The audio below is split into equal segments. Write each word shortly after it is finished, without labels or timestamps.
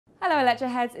Hello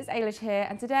Electroheads, it's Eilis here,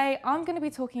 and today I'm going to be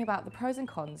talking about the pros and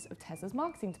cons of Tesla's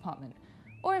marketing department,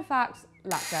 or in fact,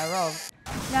 lack thereof.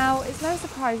 Now, it's no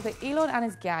surprise that Elon and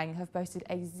his gang have boasted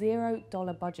a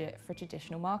 $0 budget for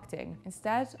traditional marketing,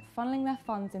 instead funneling their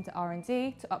funds into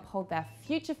R&D to uphold their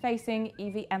future-facing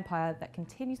EV empire that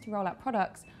continues to roll out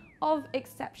products of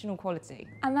exceptional quality.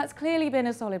 And that's clearly been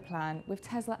a solid plan, with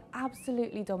Tesla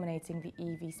absolutely dominating the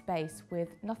EV space with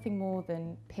nothing more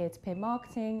than peer-to-peer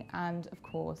marketing and, of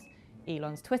course,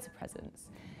 Elon's Twitter presence.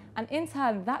 And in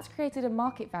turn, that's created a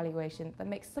market valuation that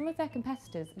makes some of their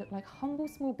competitors look like humble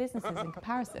small businesses in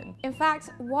comparison. In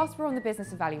fact, whilst we're on the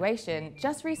business of valuation,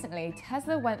 just recently,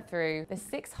 Tesla went through the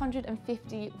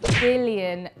 $650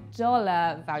 billion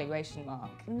valuation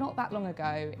mark. Not that long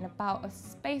ago, in about a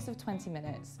space of 20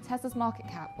 minutes, Tesla's market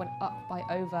cap went up by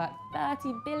over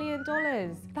 $30 billion.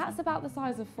 That's about the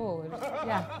size of Ford.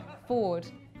 Yeah, Ford,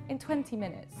 in 20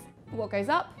 minutes. What goes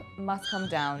up must come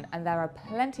down, and there are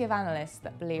plenty of analysts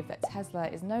that believe that Tesla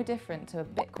is no different to a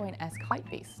Bitcoin-esque hype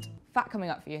beast. Fact coming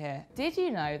up for you here. Did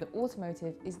you know that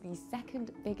automotive is the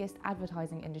second biggest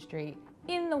advertising industry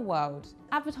in the world?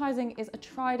 Advertising is a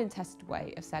tried and tested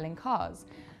way of selling cars.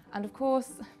 And of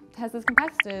course, Tesla's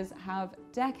competitors have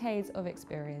decades of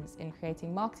experience in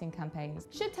creating marketing campaigns.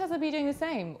 Should Tesla be doing the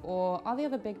same, or are the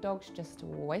other big dogs just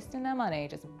wasting their money,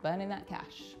 just burning that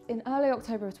cash? In early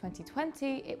October of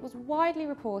 2020, it was widely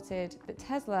reported that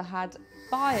Tesla had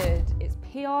fired its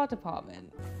PR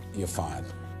department. You're fired.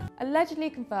 Allegedly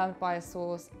confirmed by a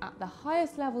source at the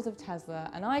highest levels of Tesla,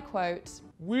 and I quote,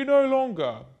 "We no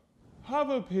longer have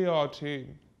a PR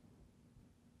team."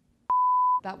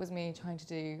 That was me trying to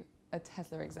do a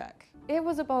Tesla exec. It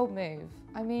was a bold move.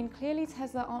 I mean, clearly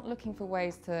Tesla aren't looking for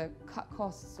ways to cut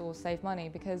costs or save money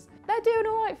because they're doing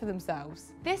all right for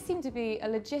themselves. This seemed to be a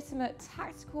legitimate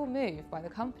tactical move by the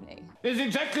company. This is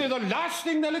exactly the last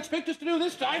thing they'll expect us to do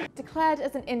this time. Declared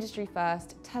as an industry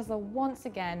first, Tesla once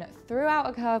again threw out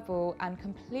a curveball and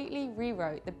completely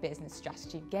rewrote the business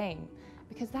strategy game,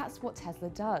 because that's what Tesla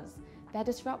does. They're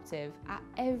disruptive at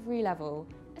every level,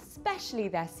 especially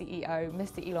their CEO,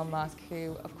 Mr. Elon Musk,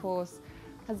 who, of course,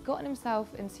 has gotten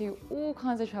himself into all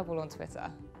kinds of trouble on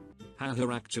Twitter.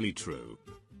 Haha, actually true.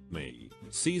 Me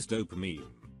sees dopamine,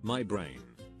 my brain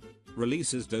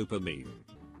releases dopamine.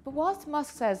 But whilst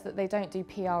Musk says that they don't do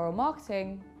PR or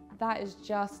marketing, that is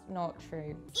just not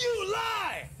true. You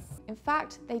lie! In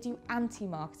fact, they do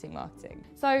anti-marketing marketing.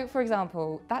 So, for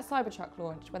example, that Cybertruck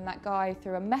launch when that guy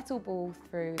threw a metal ball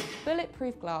through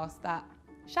bulletproof glass that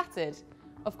shattered.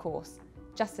 Of course,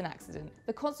 just an accident.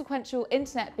 The consequential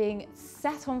internet being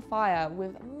set on fire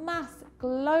with mass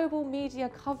global media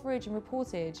coverage and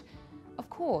reportage. Of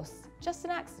course, just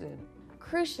an accident.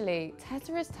 Crucially,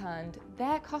 Tesla has turned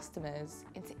their customers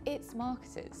into its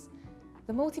marketers.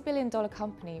 The multi-billion-dollar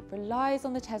company relies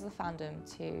on the Tesla fandom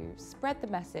to spread the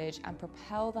message and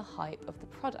propel the hype of the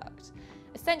product,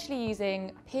 essentially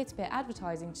using peer-to-peer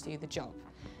advertising to do the job.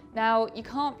 Now, you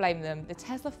can't blame them. The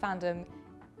Tesla fandom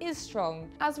is strong,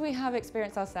 as we have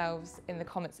experienced ourselves in the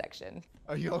comment section.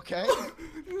 Are you okay?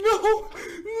 No!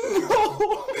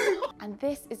 And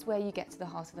this is where you get to the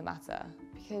heart of the matter,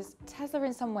 because Tesla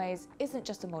in some ways isn't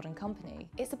just a modern company.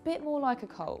 It's a bit more like a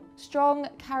cult. Strong,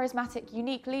 charismatic,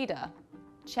 unique leader?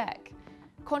 Check.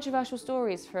 Controversial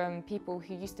stories from people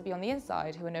who used to be on the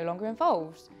inside who are no longer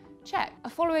involved? Check. A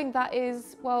following that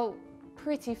is, well,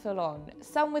 pretty full on.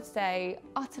 Some would say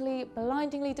utterly,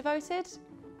 blindingly devoted?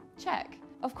 Check.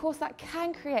 Of course, that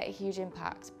can create a huge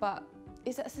impact, but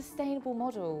is it a sustainable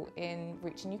model in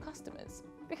reaching new customers?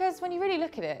 Because when you really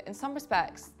look at it, in some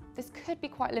respects, this could be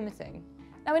quite limiting.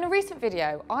 Now, in a recent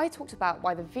video, I talked about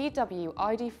why the VW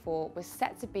ID.4 was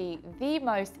set to be the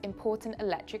most important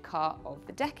electric car of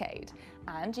the decade,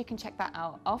 and you can check that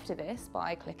out after this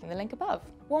by clicking the link above.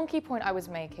 One key point I was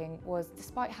making was,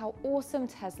 despite how awesome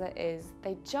Tesla is,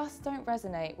 they just don't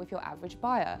resonate with your average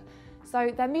buyer.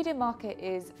 So their median market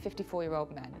is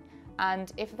 54-year-old men.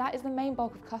 And if that is the main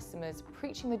bulk of customers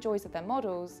preaching the joys of their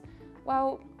models,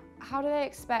 well, how do they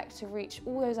expect to reach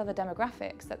all those other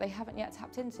demographics that they haven't yet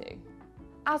tapped into?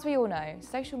 As we all know,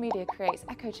 social media creates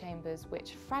echo chambers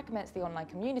which fragments the online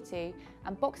community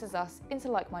and boxes us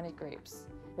into like-minded groups.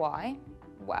 Why?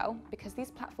 Well, because these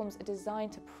platforms are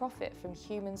designed to profit from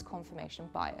humans' confirmation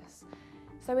bias.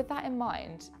 So with that in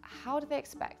mind, how do they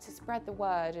expect to spread the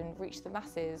word and reach the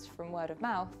masses from word of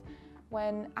mouth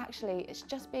when actually it's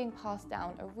just being passed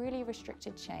down a really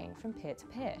restricted chain from peer to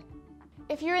peer?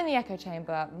 If you're in the echo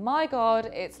chamber, my God,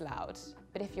 it's loud.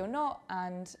 But if you're not,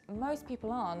 and most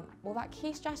people aren't, well, that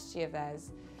key strategy of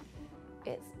theirs,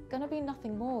 it's gonna be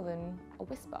nothing more than a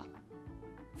whisper.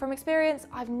 From experience,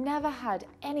 I've never had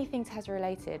anything Tesla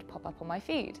related pop up on my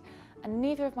feed, and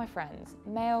neither of my friends,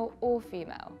 male or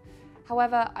female.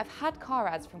 However, I've had car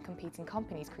ads from competing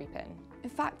companies creep in.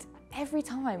 In fact, every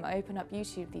time I open up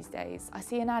YouTube these days, I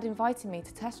see an ad inviting me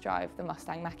to test drive the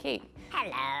Mustang Mach-E.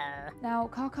 Hello! Now,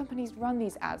 car companies run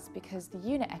these ads because the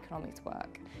unit economics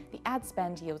work. The ad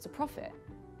spend yields a profit.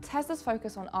 Tesla's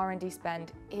focus on R&D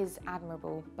spend is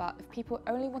admirable, but if people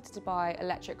only wanted to buy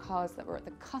electric cars that were at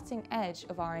the cutting edge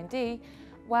of R&D,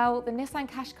 well, the Nissan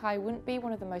Qashqai wouldn't be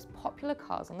one of the most popular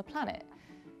cars on the planet.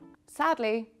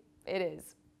 Sadly, it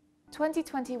is.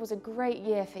 2020 was a great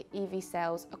year for EV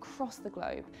sales across the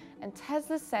globe, and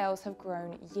Tesla's sales have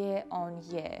grown year on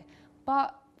year.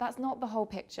 But that's not the whole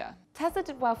picture. Tesla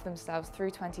did well for themselves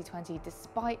through 2020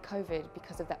 despite COVID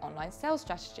because of their online sales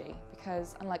strategy.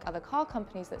 Because unlike other car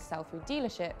companies that sell through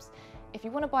dealerships, if you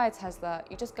want to buy a Tesla,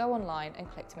 you just go online and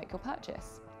click to make your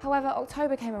purchase. However,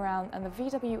 October came around and the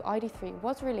VW ID.3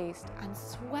 was released and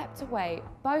swept away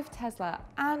both Tesla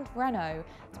and Renault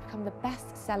to become the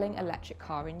best-selling electric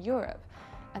car in Europe.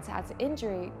 And to add to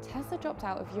injury, Tesla dropped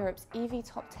out of Europe's EV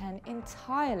top 10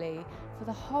 entirely for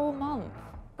the whole month.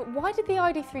 But why did the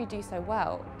ID.3 do so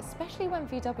well, especially when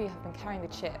VW have been carrying the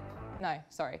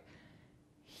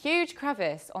huge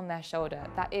crevice on their shoulder?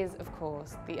 That is, of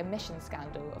course, the emissions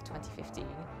scandal of 2015.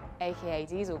 aka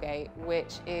dieselgate,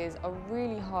 which is a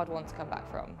really hard one to come back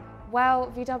from.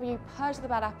 Well, VW purged the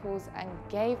bad apples and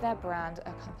gave their brand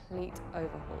a complete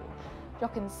overhaul.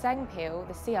 Jochen Sengpiel,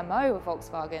 the CMO of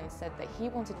Volkswagen, said that he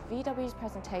wanted VW's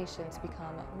presentation to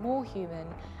become more human,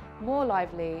 more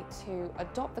lively, to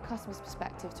adopt the customer's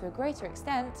perspective to a greater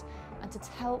extent, and to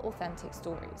tell authentic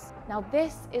stories. Now,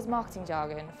 this is marketing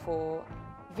jargon for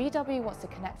VW wants to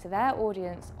connect to their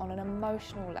audience on an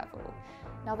emotional level.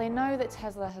 Now, they know that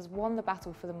Tesla has won the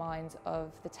battle for the minds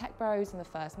of the tech bros and the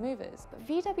first movers, but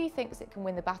VW thinks it can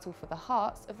win the battle for the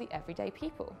hearts of the everyday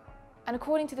people. And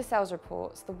according to the sales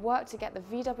reports, the work to get the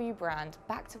VW brand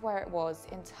back to where it was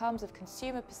in terms of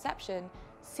consumer perception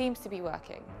seems to be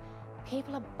working.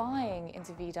 People are buying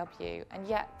into VW, and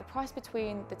yet the price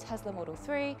between the Tesla Model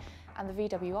 3 and the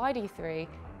VW ID.3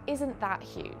 isn't that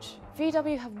huge.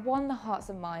 VW have won the hearts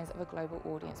and minds of a global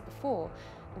audience before,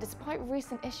 and despite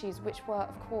recent issues which were,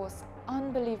 of course,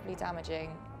 unbelievably damaging,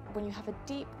 when you have a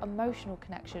deep emotional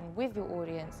connection with your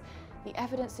audience, the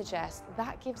evidence suggests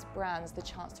that gives brands the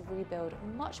chance to rebuild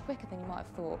much quicker than you might have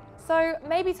thought. So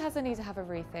maybe Tesla needs to have a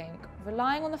rethink.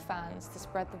 Relying on the fans to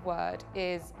spread the word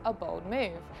is a bold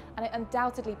move, and it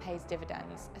undoubtedly pays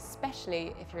dividends,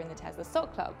 especially if you're in the Tesla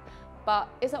stock club. But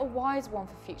is it a wise one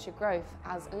for future growth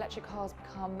as electric cars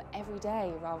become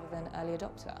everyday rather than early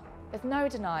adopter? There's no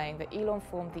denying that Elon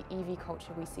formed the EV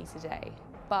culture we see today.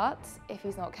 But if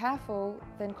he's not careful,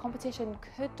 then competition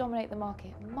could dominate the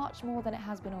market much more than it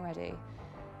has been already.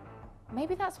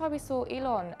 Maybe that's why we saw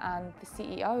Elon and the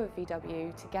CEO of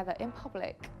VW together in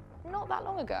public not that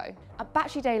long ago. At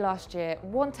Battery Day last year,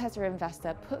 one Tesla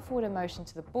investor put forward a motion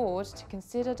to the board to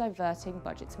consider diverting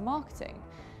budget to marketing.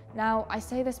 Now, I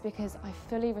say this because I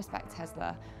fully respect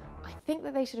Tesla. I think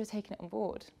that they should have taken it on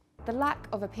board. The lack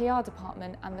of a PR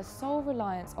department and the sole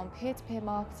reliance on peer-to-peer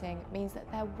marketing means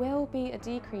that there will be a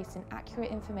decrease in accurate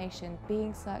information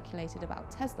being circulated about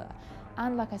Tesla.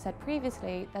 And like I said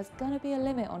previously, there's going to be a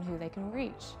limit on who they can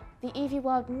reach. The EV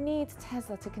world needs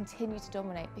Tesla to continue to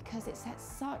dominate because it sets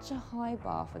such a high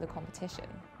bar for the competition.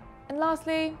 And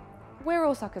lastly, we're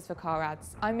all suckers for car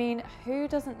ads. I mean, who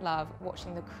doesn't love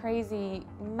watching the crazy,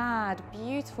 mad,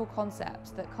 beautiful concepts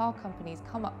that car companies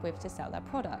come up with to sell their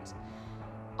product?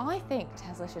 I think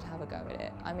Tesla should have a go at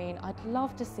it. I mean, I'd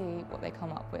love to see what they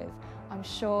come up with. I'm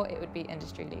sure it would be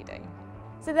industry leading.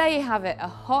 So there you have it, a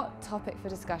hot topic for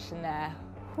discussion there.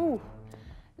 Whew.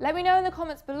 Let me know in the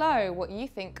comments below what you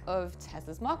think of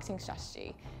Tesla's marketing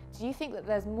strategy. Do you think that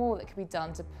there's more that could be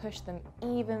done to push them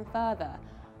even further?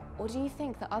 Or do you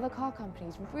think that other car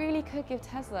companies really could give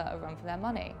Tesla a run for their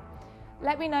money?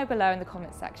 Let me know below in the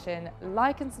comments section,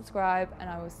 like and subscribe, and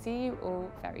I will see you all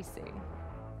very soon.